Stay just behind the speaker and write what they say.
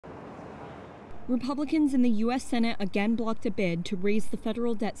Republicans in the U.S. Senate again blocked a bid to raise the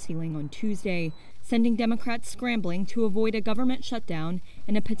federal debt ceiling on Tuesday, sending Democrats scrambling to avoid a government shutdown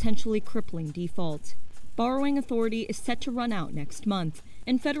and a potentially crippling default. Borrowing authority is set to run out next month,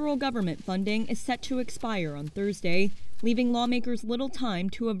 and federal government funding is set to expire on Thursday, leaving lawmakers little time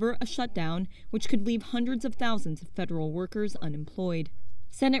to avert a shutdown which could leave hundreds of thousands of federal workers unemployed.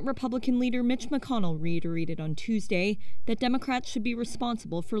 Senate Republican leader Mitch McConnell reiterated on Tuesday that Democrats should be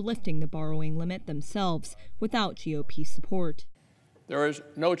responsible for lifting the borrowing limit themselves without GOP support. There is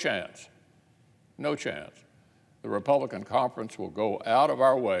no chance the Republican conference will go out of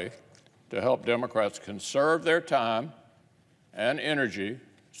our way to help Democrats conserve their time and energy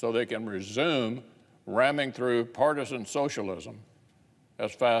so they can resume ramming through partisan socialism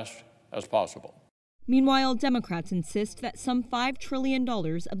as fast as possible. Meanwhile, Democrats insist that some $5 trillion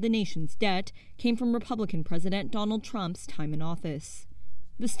of the nation's debt came from Republican President Donald Trump's time in office.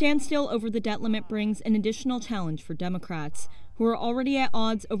 The standstill over the debt limit brings an additional challenge for Democrats, who are already at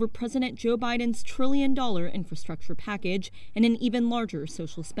odds over President Joe Biden's $1 trillion infrastructure package and an even larger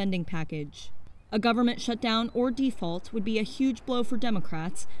social spending package. A government shutdown or default would be a huge blow for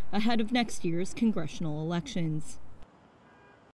Democrats ahead of next year's congressional elections.